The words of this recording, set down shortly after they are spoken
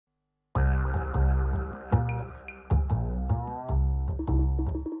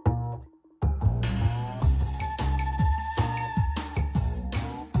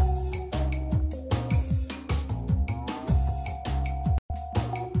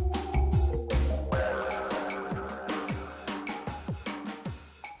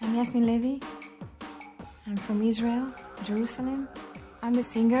Yasmin Levy. I'm from Israel, Jerusalem. I'm the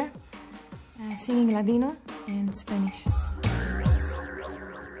singer, singing Ladino and Spanish.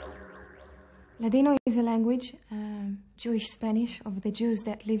 Ladino is a language, Jewish Spanish, of the Jews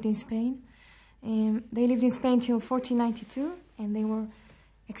that lived in Spain. They lived in Spain till 1492, and they were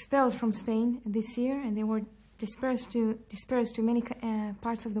expelled from Spain this year, and they were dispersed to many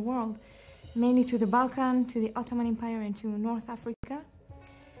parts of the world, mainly to the Balkan, to the Ottoman Empire, and to North Africa.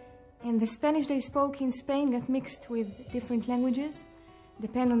 And the Spanish they spoke in Spain got mixed with different languages,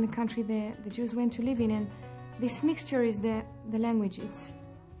 depending on the country the Jews went to live in. And this mixture is the language. It's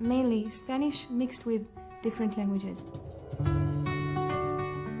mainly Spanish mixed with different languages.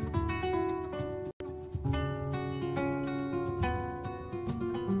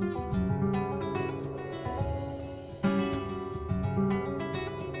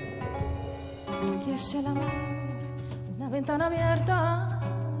 ¿Qué es el amor? Una ventana abierta,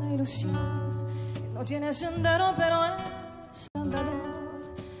 la ilusión. No tiene sendero, pero es andador.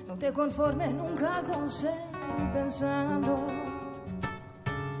 No te conformes nunca con ser pensando.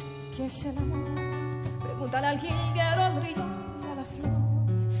 ¿Qué es el amor? Pregúntale al jilguero, al río y a la flor.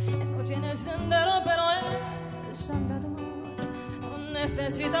 No tiene sendero, pero es andador. No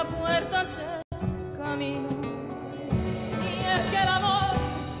necesita puertas, el camino. Y es que el amor,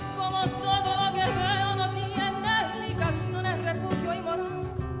 como todo lo que veo, no tiene explicaciones, refugio y morada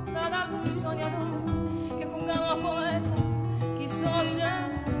de algún soñador que jugaba poeta, quiso ser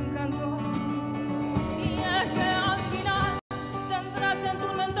un cantor. Y es que al final tendrás en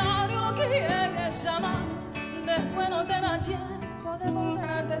tu inventario lo que llegues a amar. Después no te da tiempo de volver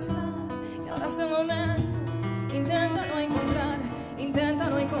a empezar. Y ahora es el momento, inténtalo encontrar,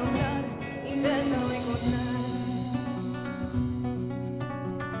 inténtalo encontrar, inténtalo encontrar.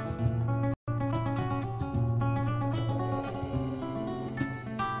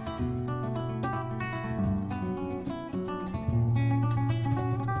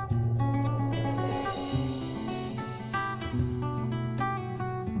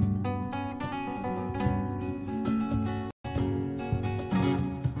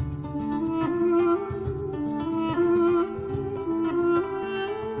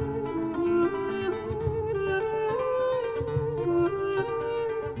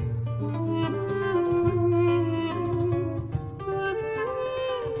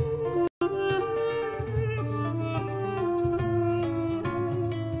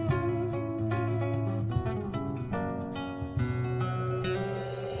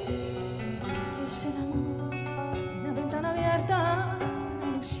 Una ventana abierta,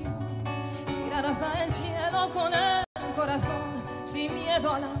 una ilusión. Mirar hasta el cielo con el corazón, sin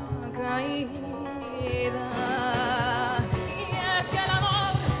miedo a la caída. Y es que el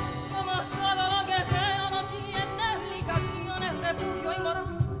amor, como todo lo que veo, no tiene explicaciones, refugio y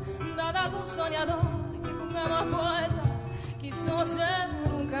morada de algún soñador que jugaba poeta, quiso ser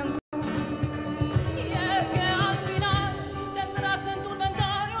un cantor.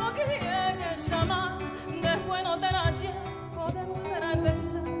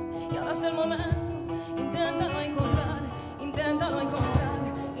 Y ahora es el momento, inténtalo encontrar, inténtalo encontrar,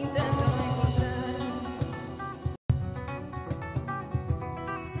 inténtalo encontrar.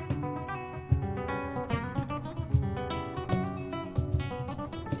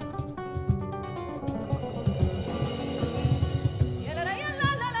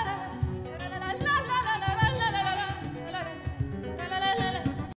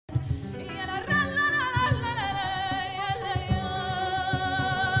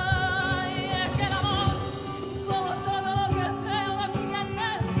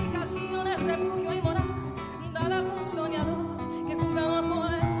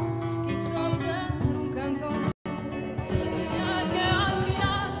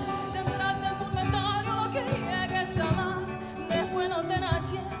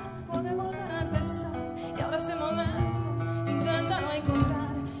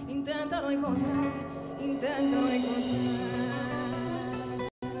 Inténtalo encontrar.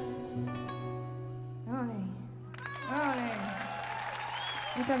 Ole. Ole.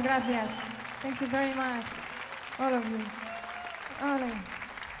 Muchas gracias. Thank you very much, all of you. Ole.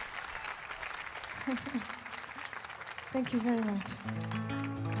 Thank you very much.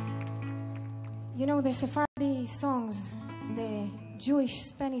 You know, the Sephardi songs, the Jewish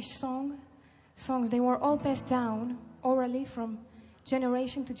Spanish songs, they were all passed down orally from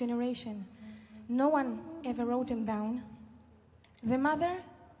generation to generation. No one ever wrote them down. The mother,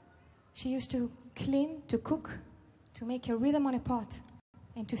 she used to clean, to cook, to make a rhythm on a pot,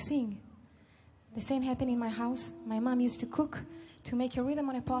 and to sing. The same happened in my house. My mom used to cook, to make a rhythm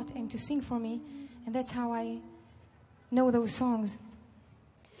on a pot, and to sing for me. And that's how I know those songs.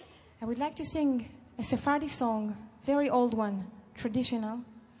 I would like to sing a Sephardi song, very old one, traditional.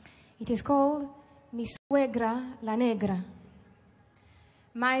 It is called Mi suegra la negra,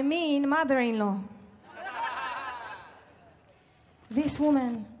 my mean mother-in-law. This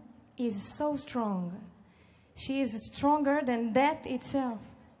woman is so strong. She is stronger than death itself.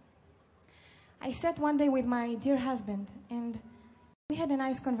 I sat one day with my dear husband, and we had a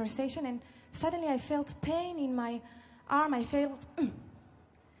nice conversation, and suddenly I felt pain in my arm. I felt,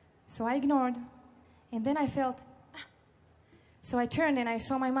 so I ignored, and then I felt, so I turned and I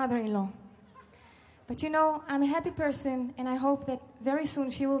saw my mother-in-law. But you know, I'm a happy person, and I hope that very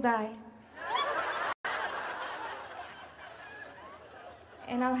soon she will die.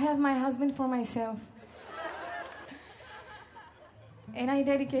 And I'll have my husband for myself. And I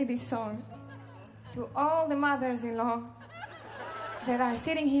dedicate this song to all the mothers-in-law that are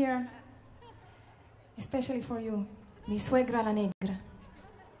sitting here, especially for you, mi suegra la negra.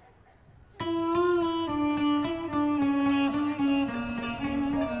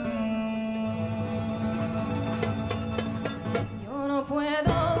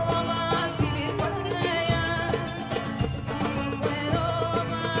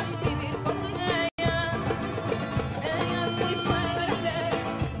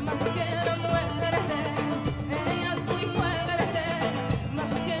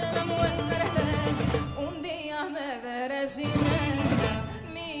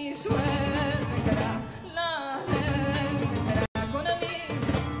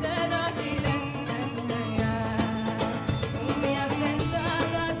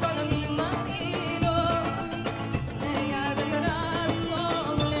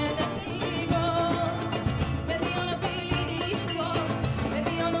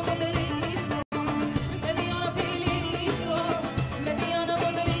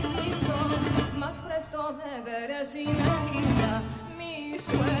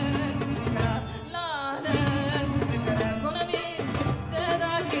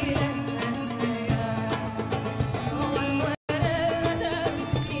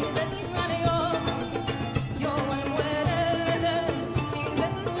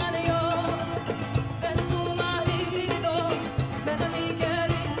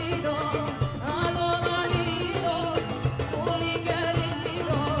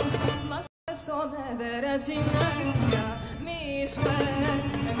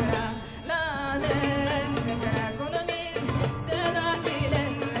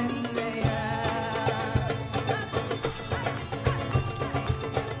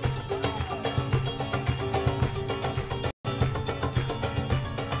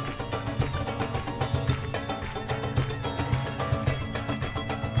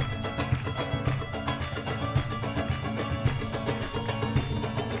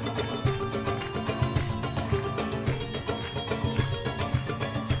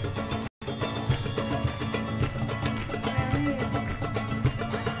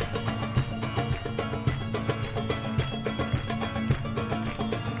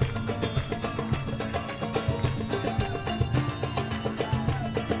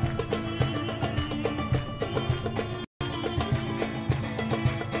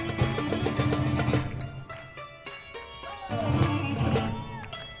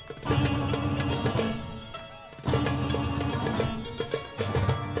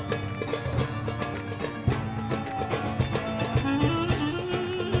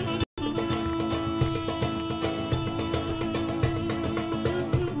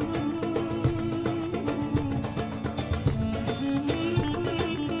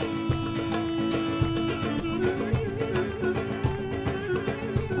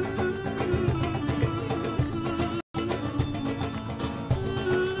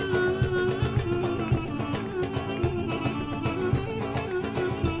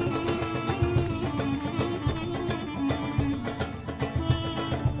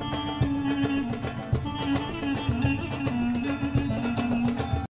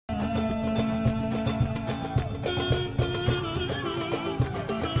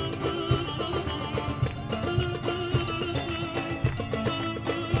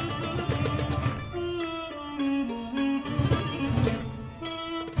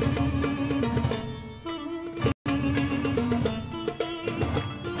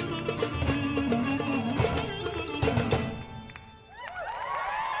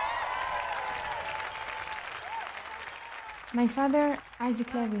 My father,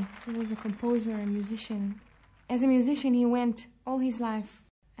 Isaac Levy, he was a composer and musician. As a musician, he went all his life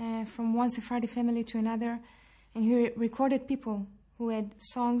from one Sephardi family to another, and he recorded people who had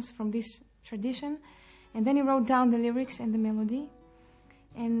songs from this tradition, and then he wrote down the lyrics and the melody.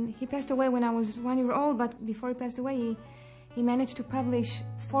 And he passed away when I was 1 year old, but before he passed away, he managed to publish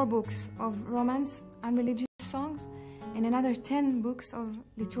 4 books of romance and religious songs and another 10 books of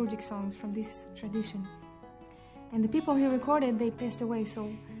liturgic songs from this tradition. And the people he recorded, they passed away,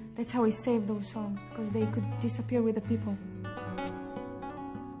 so that's how he saved those songs, because they could disappear with the people.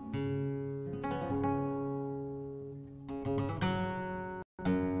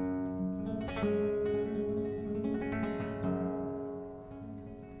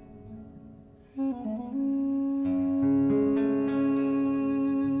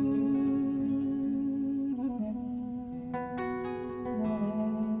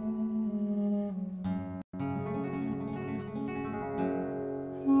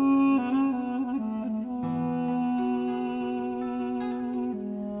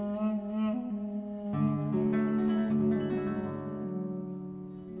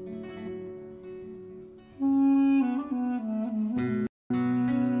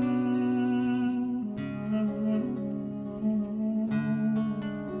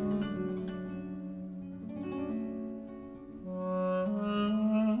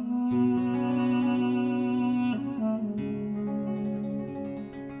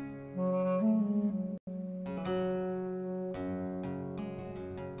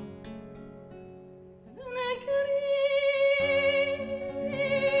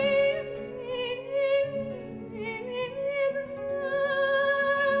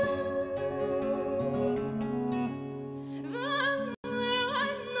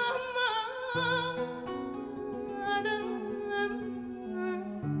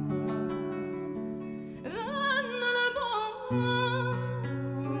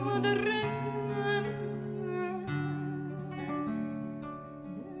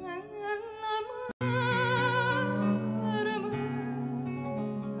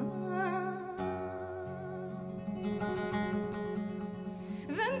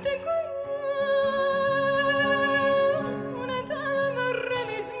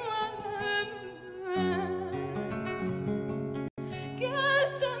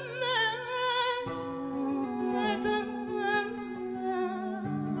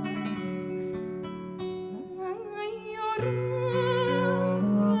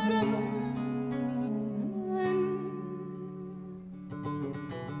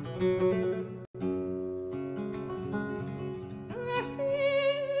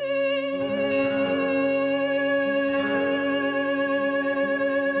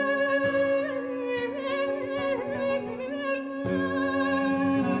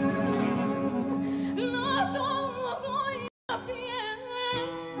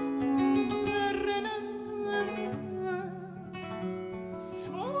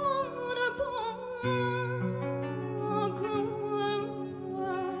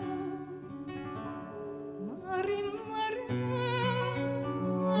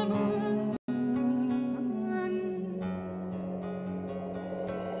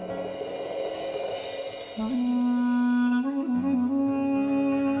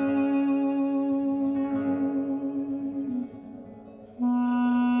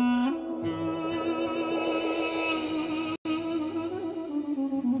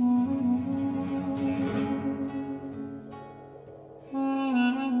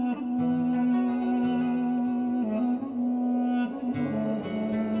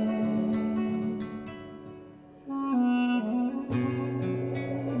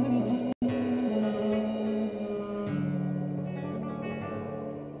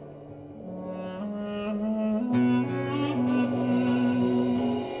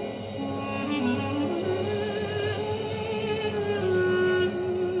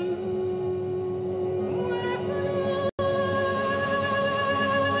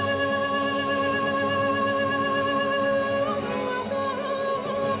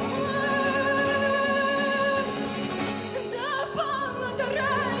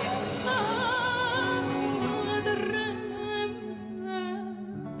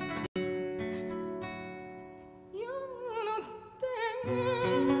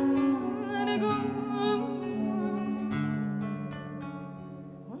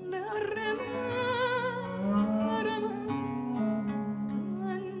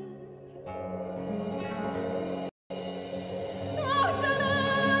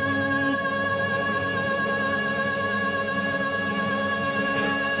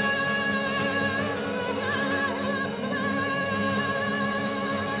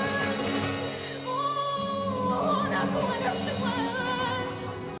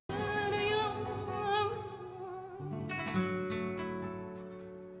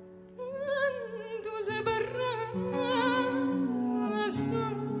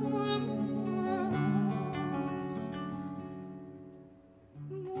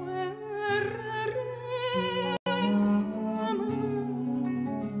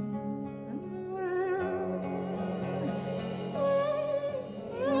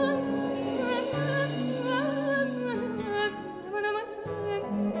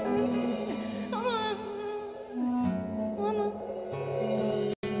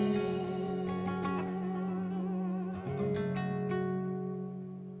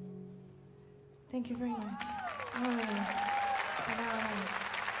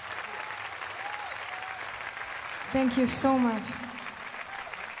 Thank you so much.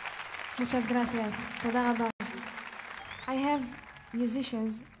 Muchas gracias. Toda raba. I have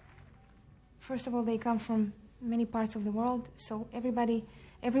musicians. First of all, they come from many parts of the world. So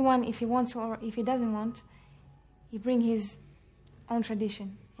everyone, if he wants or if he doesn't want, he bring his own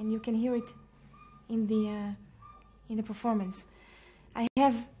tradition, and you can hear it in the performance. I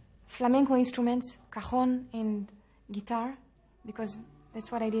have flamenco instruments, cajon and guitar, because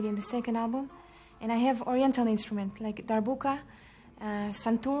that's what I did in the second album. And I have oriental instruments like darbuka,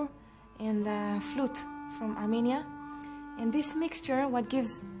 santur, and flute from Armenia. And this mixture, what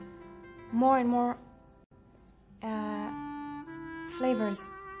gives more and more flavors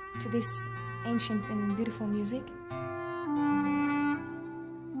to this ancient and beautiful music.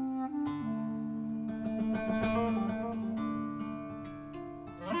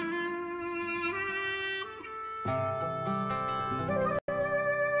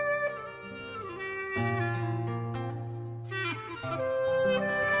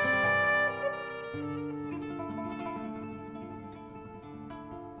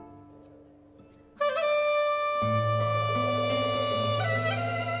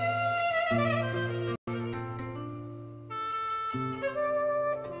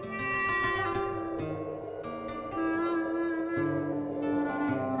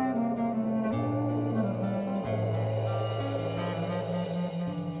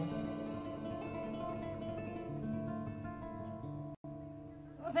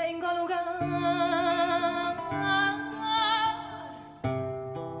 Tengo lugar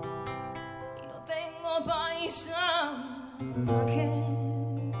y no tengo paisaje,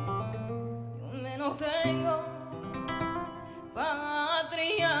 yo menos tengo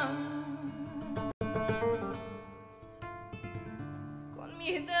patria. Con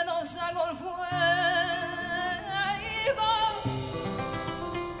mis dedos hago el fuego,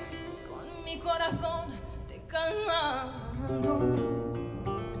 con mi corazón te canto.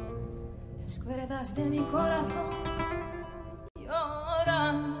 Cuerdas de mi corazón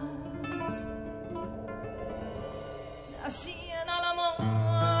lloran. Nací en Álamo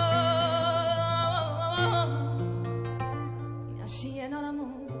y nací en Álamo.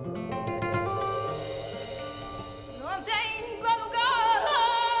 No tengo lugar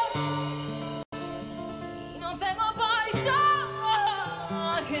y no tengo paisaje,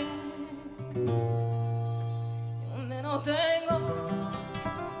 yo menos tengo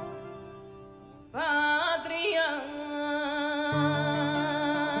patria.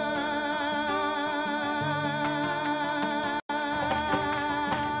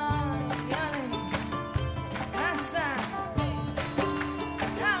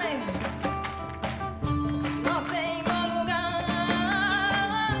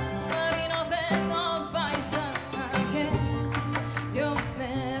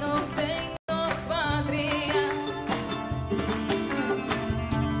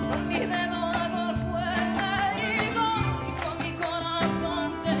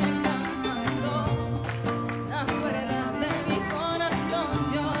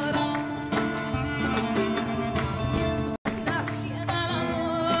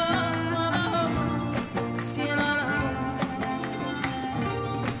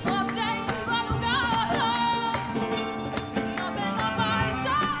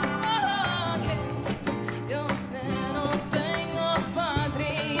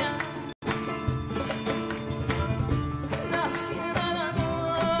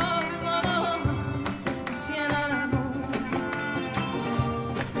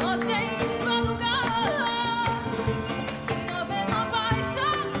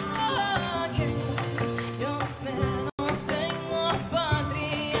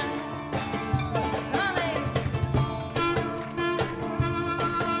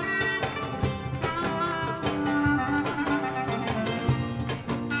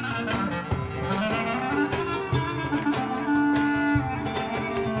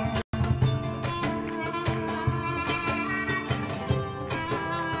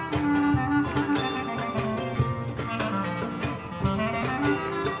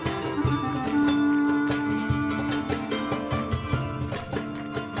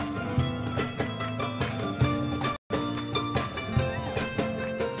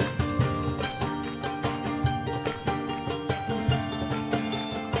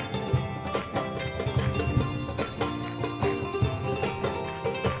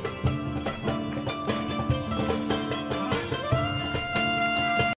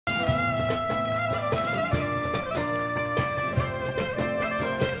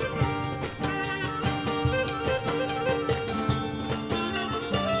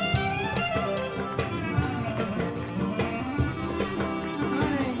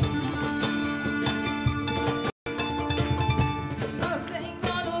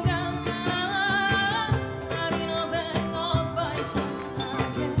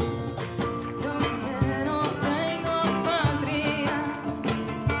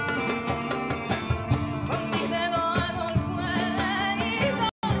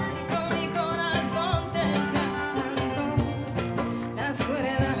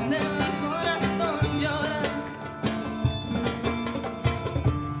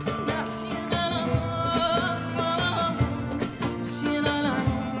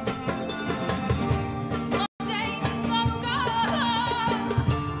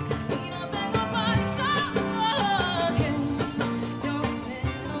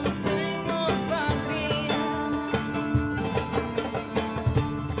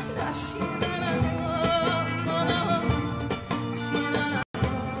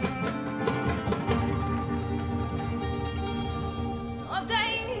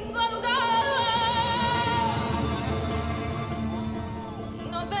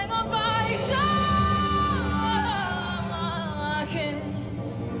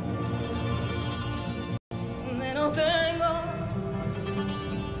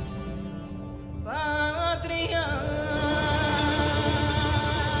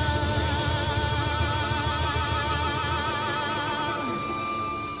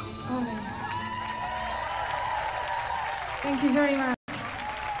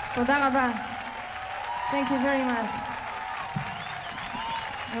 תודה רבה. Thank you very much.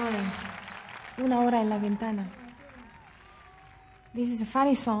 Una hora en la ventana. This is a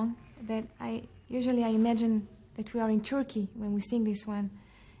funny song that usually I imagine that we are in Turkey when we sing this one,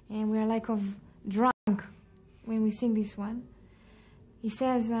 and we are like of drunk when we sing this one. It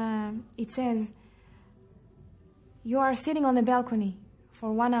says, you are sitting on the balcony for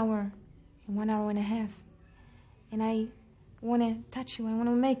 1 hour and 1 hour and a half, and I want to touch you, I want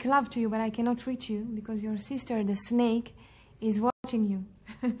to make love to you, but I cannot reach you because your sister, the snake, is watching you.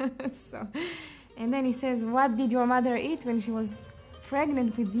 And then he says, what did your mother eat when she was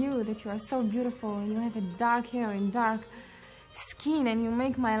pregnant with you, that you are so beautiful, and you have a dark hair and dark skin, and you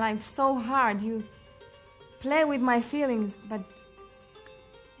make my life so hard. You play with my feelings, but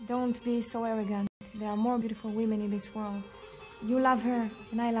don't be so arrogant. There are more beautiful women in this world. You love her,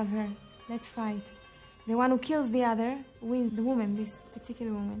 and I love her. Let's fight. The one who kills the other wins the woman, this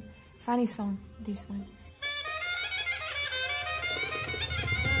particular woman. Funny song, this one.